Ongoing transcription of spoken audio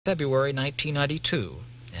February 1992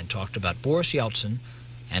 and talked about Boris Yeltsin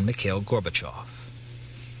and Mikhail Gorbachev.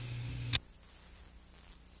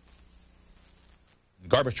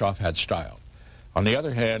 Gorbachev had style. On the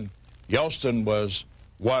other hand, Yeltsin was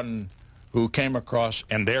one who came across,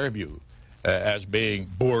 in their view, as being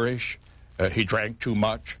boorish. He drank too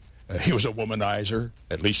much. He was a womanizer.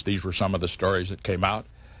 At least these were some of the stories that came out.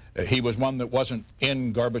 He was one that wasn't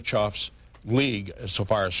in Gorbachev's league so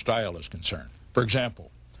far as style is concerned. For example,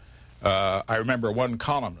 I remember one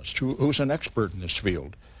columnist who's an expert in this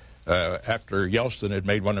field, after Yeltsin had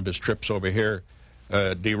made one of his trips over here,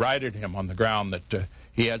 derided him on the ground that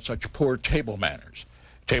he had such poor table manners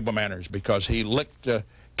because he licked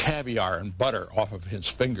caviar and butter off of his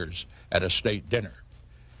fingers at a state dinner.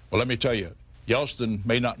 Well, let me tell you, Yeltsin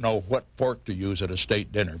may not know what fork to use at a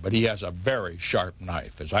state dinner, but he has a very sharp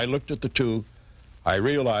knife. As I looked at the two, I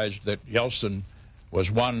realized that Yeltsin was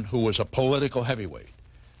one who was a political heavyweight.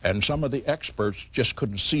 And some of the experts just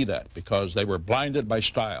couldn't see that because they were blinded by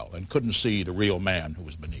style and couldn't see the real man who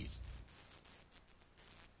was beneath.